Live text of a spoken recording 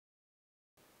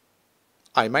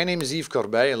Hi, my name is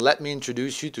Corbeil and let me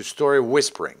introduce you to Story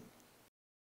Whispering.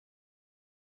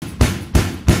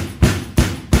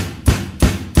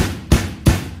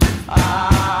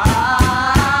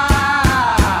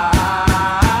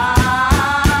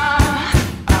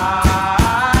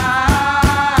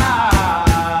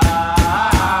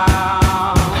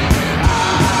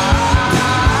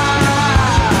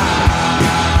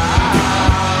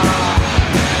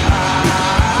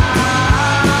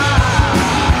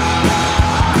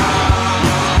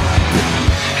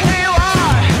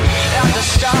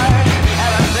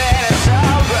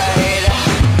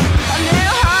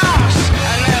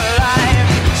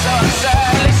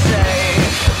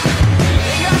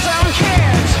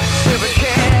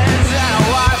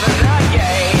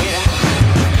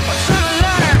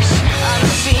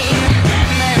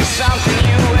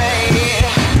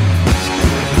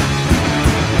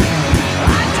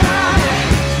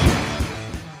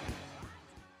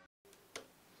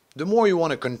 The more you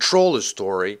want to control a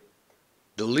story,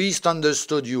 the least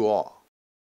understood you are.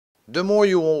 The more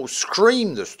you will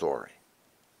scream the story,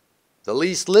 the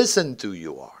least listened to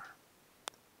you are.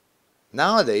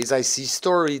 Nowadays, I see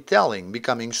storytelling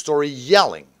becoming story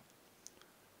yelling.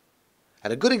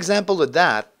 And a good example of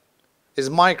that is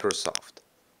Microsoft.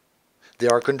 They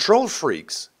are control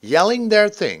freaks yelling their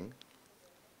thing.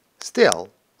 Still,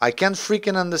 I can't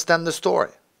freaking understand the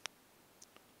story.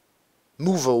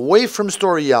 Move away from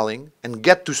story yelling and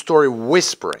get to story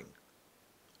whispering,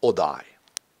 or die.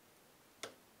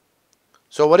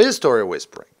 So what is story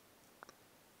whispering?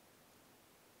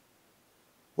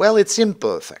 Well, it's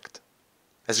imperfect.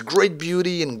 Has great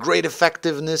beauty and great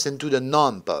effectiveness into the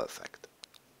non-perfect.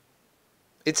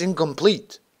 It's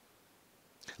incomplete,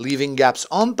 leaving gaps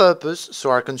on purpose so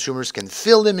our consumers can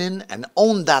fill them in and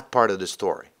own that part of the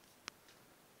story.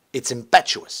 It's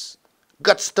impetuous.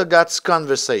 Guts-to-guts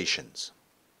conversations.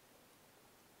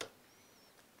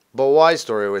 But why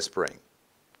story whispering?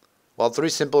 Well, 3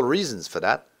 simple reasons for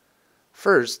that.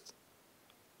 First,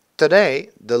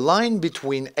 today, the line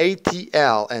between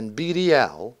ATL and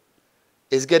BTL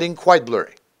is getting quite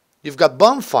blurry. You've got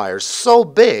bonfires so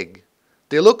big,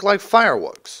 they look like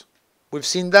fireworks. We've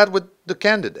seen that with the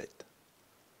candidate.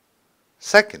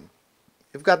 Second,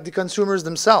 you've got the consumers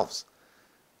themselves.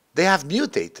 They have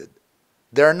mutated.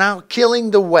 They're now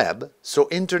killing the web so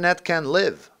internet can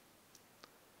live.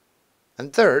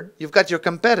 And third, you've got your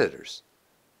competitors.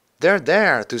 They're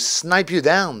there to snipe you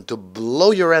down, to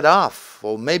blow your head off,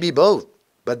 or maybe both,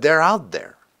 but they're out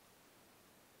there.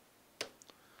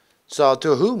 So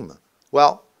to whom?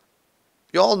 Well,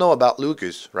 you all know about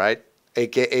Lucas, right?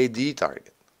 AKA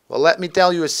D-Target. Well, let me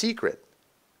tell you a secret.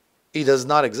 He does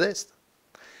not exist.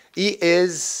 He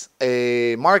is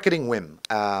a marketing whim,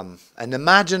 an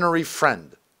imaginary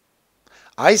friend.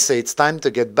 I say it's time to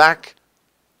get back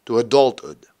to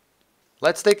adulthood.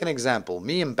 Let's take an example,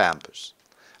 me and Pampers.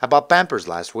 I bought Pampers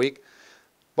last week.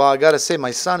 Well, I gotta say,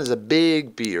 my son is a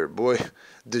big peer. Boy,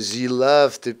 does he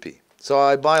love to pee. So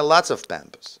I buy lots of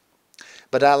Pampers.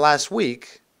 But last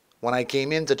week, when I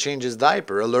came in to change his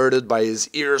diaper, alerted by his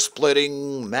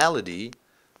ear-splitting melody,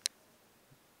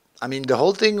 I mean, the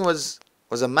whole thing was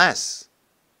a mess.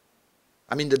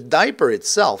 I mean, the diaper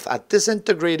itself had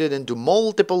disintegrated into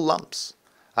multiple lumps.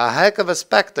 A heck of a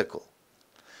spectacle.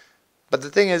 But the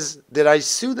thing is, did I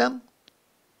sue them?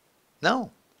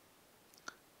 No.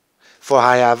 For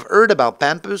I have heard about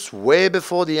Pampers way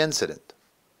before the incident.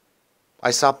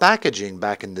 I saw packaging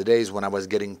back in the days when I was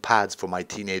getting pads for my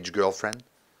teenage girlfriend.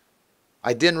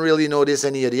 I didn't really notice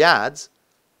any of the ads,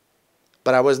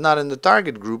 but I was not in the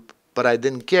target group, but I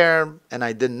didn't care and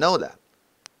I didn't know that.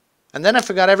 And then I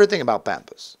forgot everything about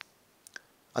Pampers.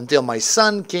 Until my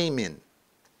son came in.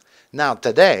 Now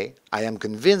today, I am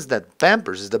convinced that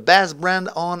Pampers is the best brand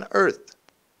on earth.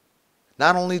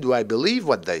 Not only do I believe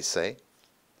what they say,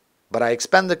 but I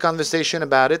expand the conversation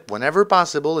about it whenever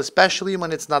possible, especially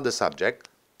when it's not the subject,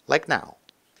 like now.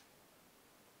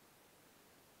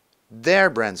 Their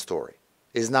brand story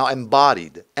is now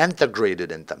embodied, integrated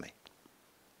into me.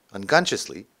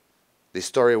 Unconsciously, the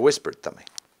story whispered to me.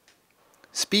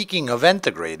 Speaking of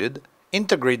integrated,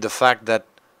 integrate the fact that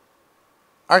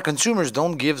our consumers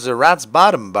don't give the rat's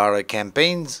bottom about our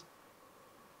campaigns.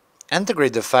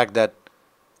 Integrate the fact that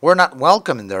we're not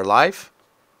welcome in their life.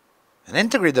 And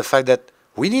integrate the fact that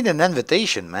we need an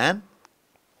invitation, man.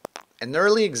 An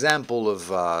early example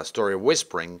of story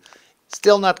whispering,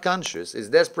 still not conscious, is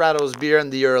Desperados beer in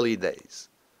the early days.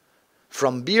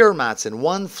 From beer mats in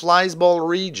one Fliesball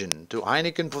region to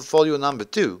Heineken portfolio number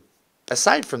 2,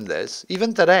 aside from this,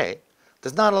 even today,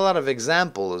 there's not a lot of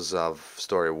examples of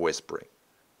story whispering.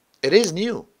 It is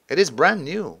new. It is brand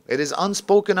new. It is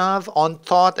unspoken of,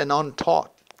 unthought, and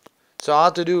untaught. So how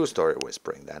to do story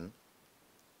whispering then?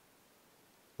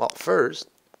 Well, first,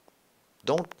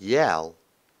 don't yell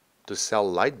to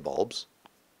sell light bulbs.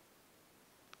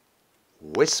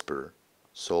 Whisper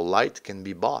so light can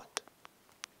be bought.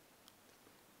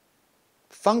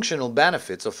 Functional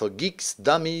benefits of a geek's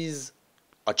dummies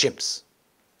are chimps.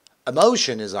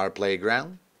 Emotion is our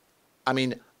playground. I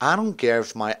mean, I don't care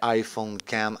if my iPhone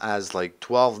cam has like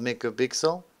 12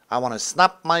 megapixel. I want to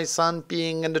snap my son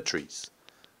peeing in the trees.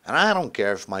 And I don't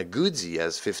care if my Goodsy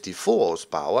has 54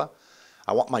 horsepower.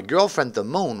 I want my girlfriend to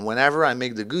moan whenever I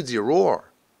make the Goodsy roar.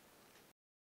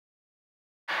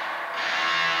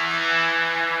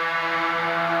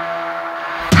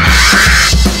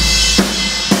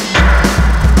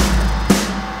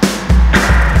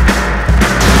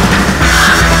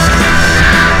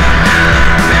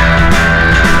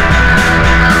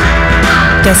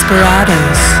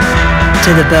 Desperados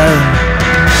to the bone.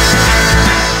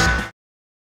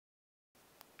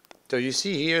 So you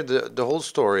see here, the whole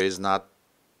story is not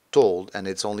told, and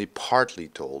it's only partly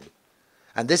told.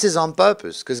 And this is on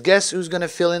purpose, because guess who's going to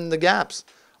fill in the gaps?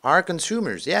 Our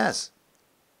consumers, yes.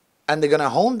 And they're going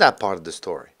to own that part of the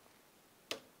story.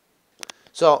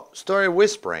 So, story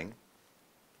whispering,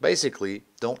 basically,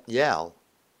 don't yell,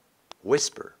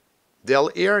 whisper. They'll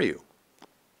hear you.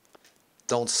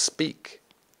 Don't speak.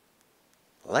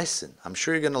 Listen, I'm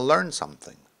sure you're going to learn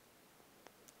something.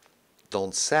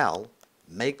 Don't sell,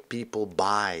 make people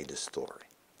buy the story.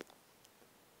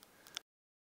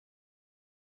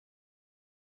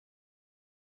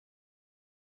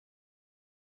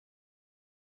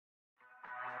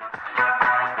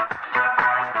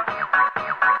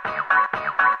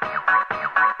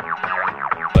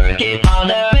 Work it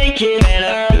harder, make it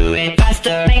better, do it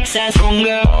faster, makes us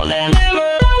stronger, more than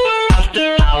ever.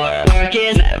 After hour, work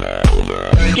is never over.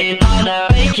 Work it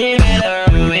harder, make it better,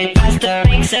 do it faster,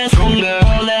 makes us stronger,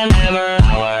 more than ever.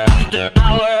 Hour after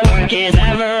hour, work is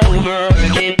never over.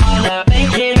 Work it harder,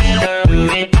 make it better, do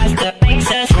it faster,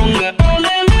 makes us stronger, more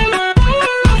than ever.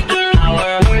 After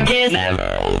hour, work is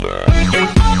never over. Work it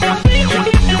harder, make it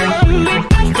better, do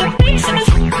it faster, makes us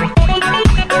stronger, more than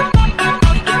ever.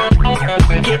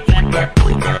 Work it never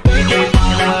over. Work it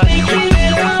harder, make it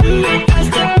better, do it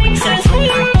faster, makes us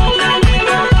stronger, more than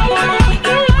ever. Hour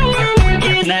after hour, work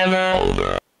is never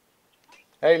over.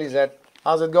 Hey Lisette,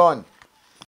 how's it going?